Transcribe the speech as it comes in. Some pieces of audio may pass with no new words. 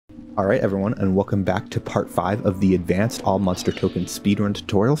Alright everyone, and welcome back to part 5 of the advanced all monster token speedrun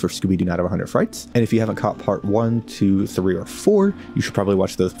tutorial for Scooby-Doo Night of 100 Frights. And if you haven't caught part 1, 2, 3, or 4, you should probably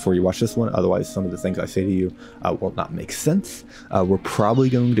watch those before you watch this one, otherwise some of the things I say to you will not make sense. We're probably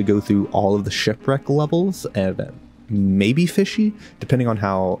going to go through all of the shipwreck levels, and maybe fishy, depending on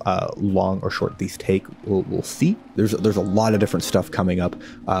how long or short these take, we'll see. There's a lot of different stuff coming up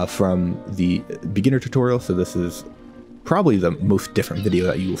from the beginner tutorial, so this is probably the most different video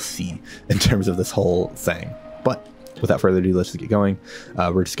that you will see in terms of this whole thing. But without further ado, let's just get going.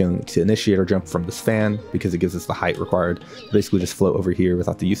 We're just going to initiate our jump from this fan because it gives us the height required. Basically just float over here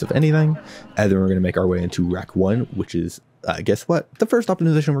without the use of anything, and then we're going to make our way into rack 1, which is, guess what? The first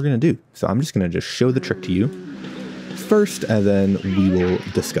optimization we're going to do. So I'm just going to just show the trick to you first, and then we will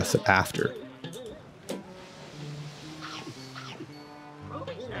discuss it after.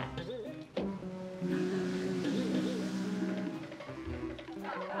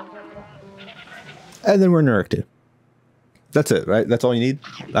 And then we're in Rack 2. That's it, right? That's all you need?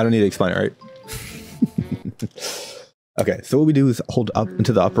 I don't need to explain it, right? Okay, so what we do is hold up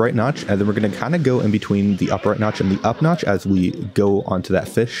into the upright notch, and then we're going to kind of go in between the upright notch and the up notch as we go onto that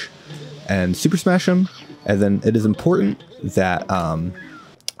fish and super smash him. And then it is important that,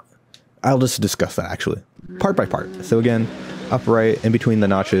 I'll just discuss that actually, part by part. So again, upright, in between the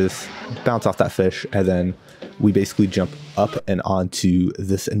notches, bounce off that fish, and then we basically jump up and onto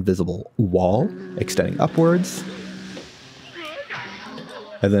this invisible wall, extending upwards.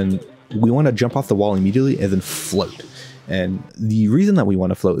 And then we want to jump off the wall immediately and then float. And the reason that we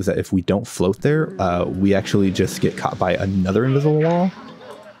want to float is that if we don't float there, we actually just get caught by another invisible wall.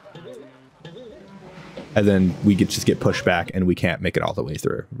 And then we just get pushed back and we can't make it all the way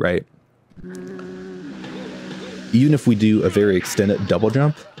through, right? Even if we do a very extended double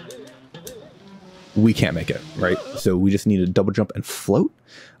jump, we can't make it, right? So we just need to double jump and float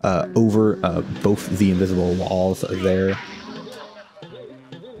over both the invisible walls there.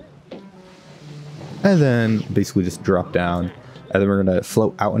 And then basically just drop down. And then we're going to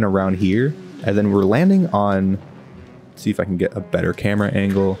float out and around here. And then we're landing on, see if I can get a better camera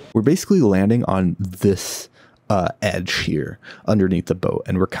angle. We're basically landing on this edge here underneath the boat,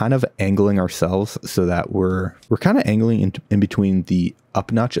 and we're kind of angling ourselves so that we're kind of angling in between the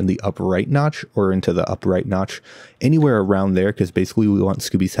up notch and the upright notch, or into the upright notch, anywhere around there, because basically we want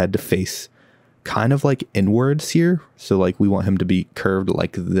Scooby's head to face kind of like inwards here. So like we want him to be curved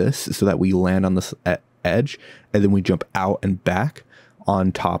like this so that we land on this edge, and then we jump out and back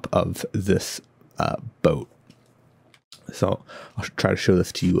on top of this boat. So I'll try to show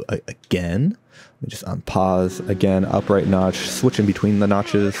this to you again. Let me just unpause again, upright notch, switch in between the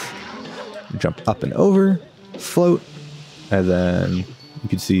notches, jump up and over, float, and then you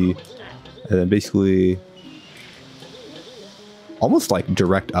can see, and then basically almost like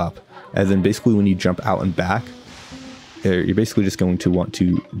direct up. And then basically when you jump out and back, you're basically just going to want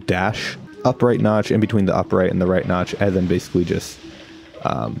to dash upright notch in between the upright and the right notch, and then basically just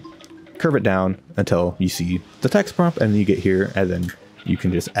curve it down until you see the text prompt, and then you get here, and then you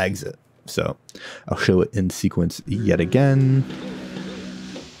can just exit. So I'll show it in sequence yet again.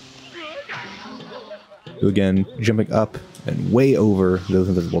 So again, jumping up and way over those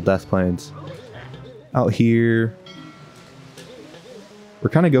invisible death planes. Out here, we're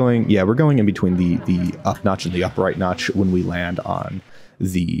kind of going, yeah, we're going in between the up notch and the upright notch when we land on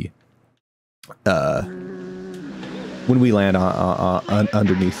the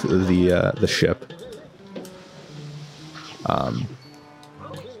underneath the ship.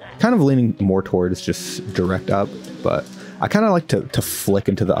 Kind of leaning more towards just direct up, but I kind of like to flick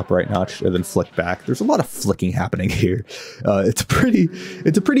into the upright notch and then flick back. There's a lot of flicking happening here. It's a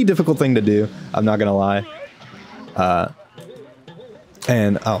pretty difficult thing to do, I'm not gonna lie.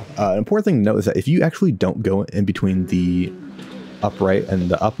 An important thing to note is that if you actually don't go in between the upright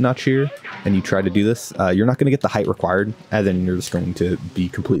and the up notch here, and you try to do this, you're not going to get the height required, and then you're just going to be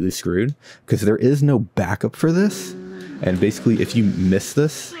completely screwed, because there is no backup for this. And basically if you miss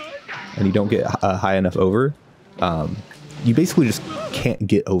this and you don't get high enough over, you basically just can't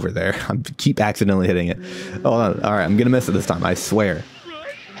get over there. I keep accidentally hitting it. Hold on. All right, I'm gonna miss it this time, I swear.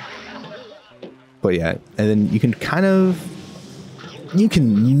 But yeah, and then you can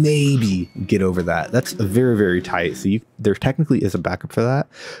maybe get over that. That's very, very tight. So there technically is a backup for that.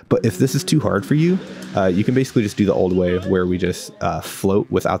 But if this is too hard for you, you can basically just do the old way where we just float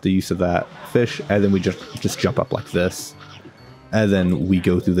without the use of that fish, and then we just jump up like this. And then we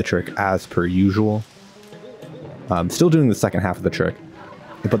go through the trick as per usual. Still doing the second half of the trick.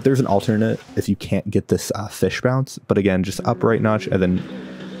 But there's an alternate if you can't get this fish bounce. But again, just upright notch, and then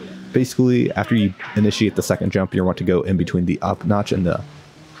basically after you initiate the second jump, you want to go in between the up notch and the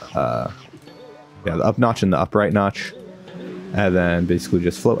yeah, the up notch and the upright notch. And then basically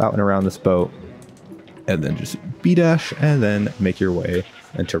just float out and around this boat. And then just B-dash and then make your way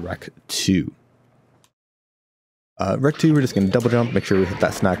into Wreck 2. Wreck 2, we're just going to double jump, make sure we hit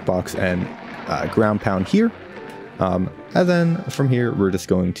that snack box and ground pound here. And then from here, we're just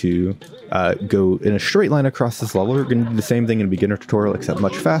going to go in a straight line across this level. We're going to do the same thing in a beginner tutorial, except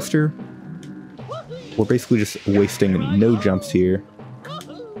much faster. We're basically just wasting no jumps here.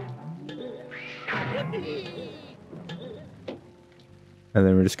 And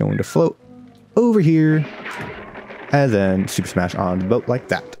then we're just going to float over here and then super smash on the boat like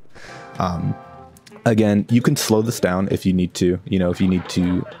that. Again, you can slow this down if you need to, if you need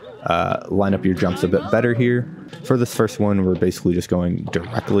to line up your jumps a bit better here. For this first one, we're basically just going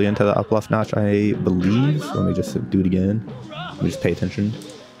directly into the up left notch, I believe. Let me just do it again. Let me just pay attention.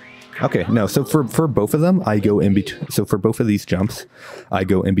 Okay, no, so for both of them, I go in between. So for both of these jumps, I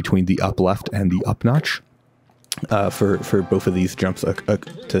go in between the up left and the up notch. For both of these jumps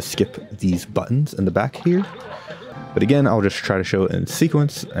to skip these buttons in the back here. But again, I'll just try to show it in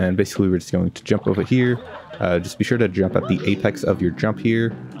sequence, and basically we're just going to jump over here. Just be sure to jump at the apex of your jump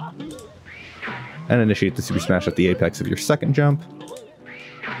here, and initiate the super smash at the apex of your second jump.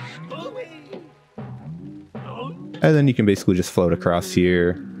 And then you can basically just float across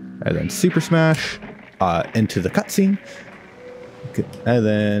here, and then super smash into the cutscene. And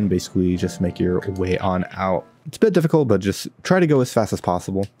then basically just make your way on out. It's a bit difficult, but just try to go as fast as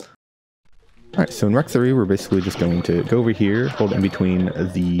possible. Alright, so in Wreck 3, we're basically just going to go over here, hold in between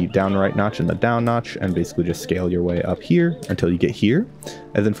the down right notch and the down notch, and basically just scale your way up here until you get here.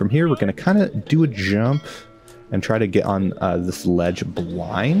 And then from here, we're going to kind of do a jump and try to get on this ledge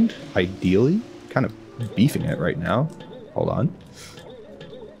blind, ideally. Kind of beefing it right now. Hold on.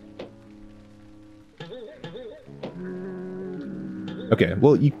 Okay,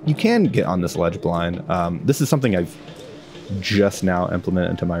 well, you can get on this ledge blind. This is something I've just now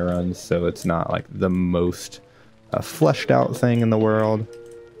implemented into my runs, so it's not like the most fleshed out thing in the world.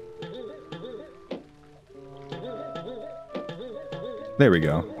 There we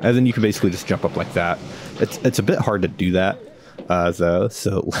go. And then you can basically just jump up like that. It's a bit hard to do that, though.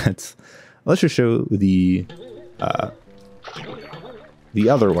 So let's just show the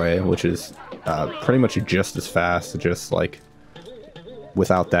other way, which is pretty much just as fast, just like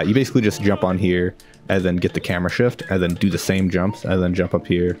without that. You basically just jump on here and then get the camera shift and then do the same jumps and then jump up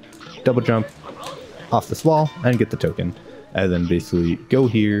here, double jump off this wall and get the token, and then basically go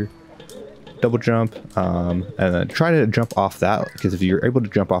here, double jump, and then try to jump off that, because if you're able to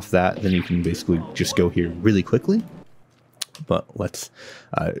jump off that, then you can basically just go here really quickly. But let's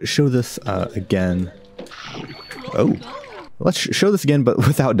show this again. Oh, let's show this again, but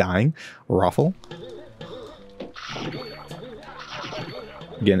without dying. Raffle.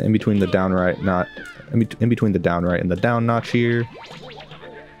 Again, in between the down right, in between the down right and the down notch here,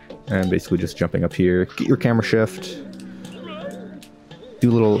 and basically just jumping up here. Get your camera shift,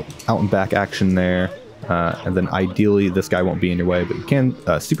 do a little out and back action there, and then ideally this guy won't be in your way, but you can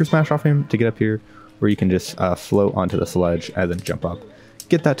super smash off him to get up here, or you can just float onto the sledge and then jump up,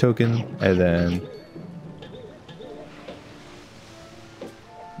 get that token, and then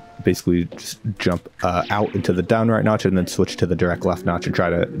basically just jump out into the down right notch and then switch to the direct left notch and try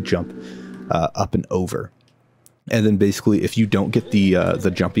to jump up and over. And then basically if you don't get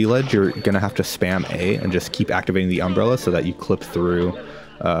the jumpy ledge, you're gonna have to spam A and just keep activating the umbrella so that you clip through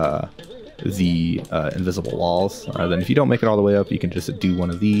the invisible walls. Then if you don't make it all the way up, you can just do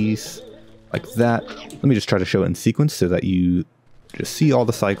one of these like that. Let me just try to show it in sequence so that you just see all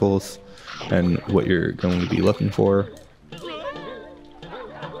the cycles and what you're going to be looking for.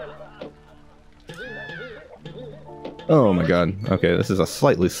 Oh my god. Okay, this is a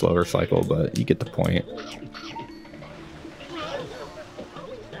slightly slower cycle, but you get the point.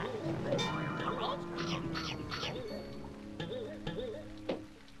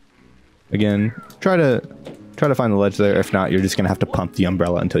 Again, try to find the ledge there. If not, you're just gonna have to pump the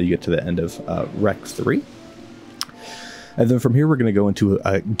umbrella until you get to the end of Wreck 3. And then from here, we're gonna go into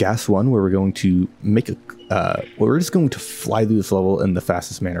Gas 1, where we're going to make a, we're just going to fly through this level in the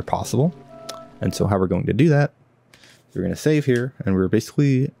fastest manner possible. And so how we're going to do that, we're going to save here, and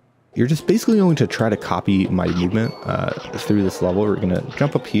you're just basically going to try to copy my movement through this level. We're going to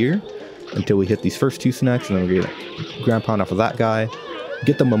jump up here until we hit these first two snacks, and then we're going to ground pound off of that guy,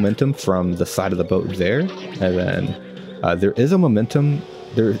 get the momentum from the side of the boat there, and then there is a momentum,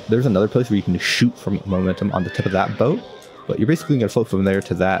 there's another place where you can shoot from momentum on the tip of that boat, but you're basically going to float from there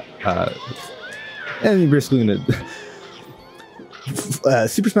to that, and you're basically going to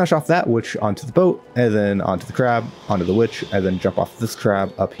super smash off that witch onto the boat, and then onto the crab, onto the witch, and then jump off this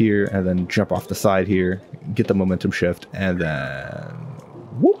crab up here, and then jump off the side here, get the momentum shift, and then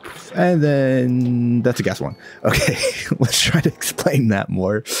whoop, and then that's Aghast one. Okay, let's try to explain that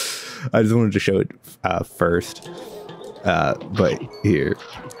more. I just wanted to show it first, but here.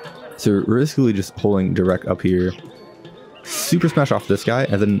 So we're basically just holding direct up here, super smash off this guy,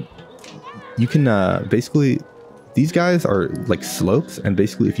 and then you can basically, these guys are like slopes, and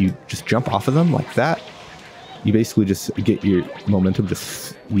basically if you just jump off of them like that, you basically just get your momentum,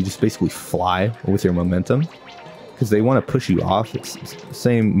 you just basically fly with your momentum, because they want to push you off. It's the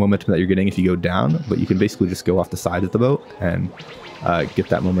same momentum that you're getting if you go down, but you can basically just go off the side of the boat and get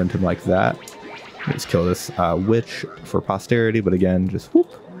that momentum like that. Let's kill this witch for posterity, but again, just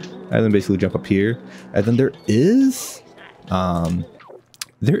whoop, and then basically jump up here, and then there is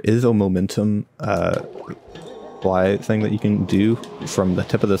a momentum fly thing that you can do from the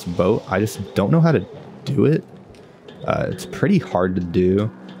tip of this boat. I just don't know how to do it. It's pretty hard to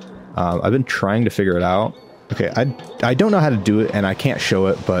do. I've been trying to figure it out. Okay, I don't know how to do it, and I can't show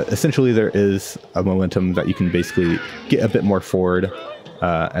it, but essentially there is a momentum that you can basically get a bit more forward,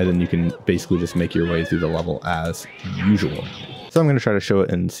 and then you can basically just make your way through the level as usual. So I'm going to try to show it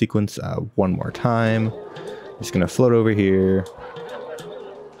in sequence one more time. Just going to float over here.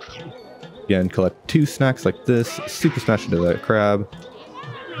 Again, collect 2 snacks like this, super smash into that crab,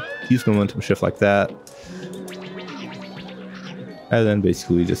 use momentum shift like that, and then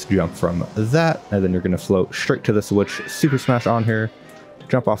basically just jump from that, and then you're going to float straight to this witch, super smash on her,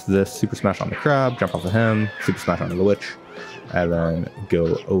 jump off this, super smash on the crab, jump off of him, super smash onto the witch, and then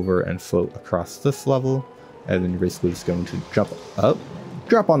go over and float across this level, and then you're basically just going to jump up,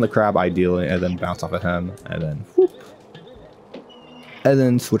 drop on the crab ideally, and then bounce off of him, and then whoop, and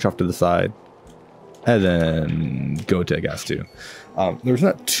then switch off to the side, and then go to Aghast 2. There's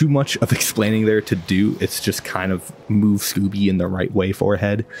not too much of explaining there to do. It's just kind of move Scooby in the right way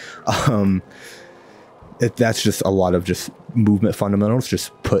forehead. That's just a lot of just movement fundamentals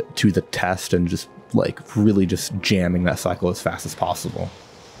just put to the test, and just like really just jamming that cycle as fast as possible.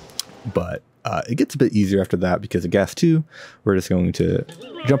 But it gets a bit easier after that, because Aghast 2, we're just going to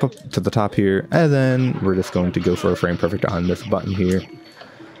jump up to the top here, and then we're just going to go for a frame perfect on this button here.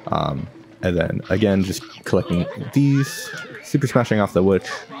 And then again, just collecting these, super smashing off the witch,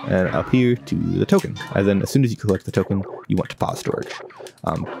 and up here to the token. And then as soon as you collect the token, you want to pause storage.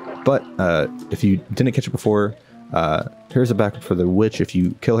 But if you didn't catch it before, here's a backup for the witch. If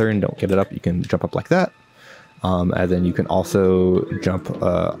you kill her and don't get it up, you can jump up like that. And then you can also jump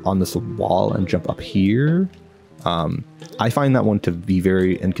on this wall and jump up here. I find that one to be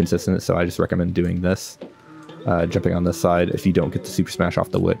very inconsistent, so I just recommend doing this. Jumping on this side if you don't get the super smash off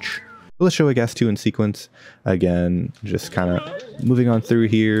the witch. Let's show Aghast 2 in sequence. Again, just kind of moving on through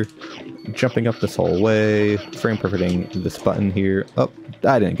here, jumping up this whole way, frame perfecting this button here. Oh,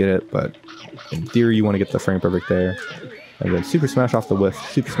 I didn't get it, but in theory you want to get the frame perfect there. And then super smash off the whiff,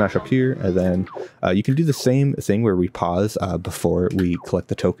 super smash up here, and then you can do the same thing where we pause before we collect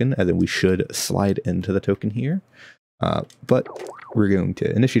the token, and then we should slide into the token here. But we're going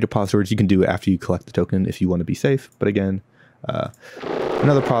to initiate a pause storage. You can do it after you collect the token if you want to be safe, but again,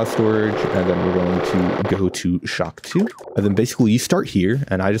 another pause storage, and then we're going to go to shock 2. And then basically you start here,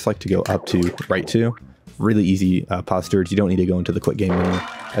 and I just like to go up to right 2. Really easy pause storage. You don't need to go into the quick game menu,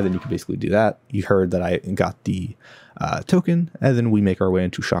 and then you can basically do that. You heard that I got the token, and then we make our way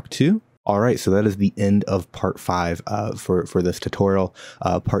into shock 2. All right, so that is the end of part 5 for this tutorial.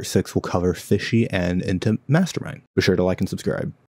 Part 6 will cover Fishy and into Mastermind. Be sure to like and subscribe.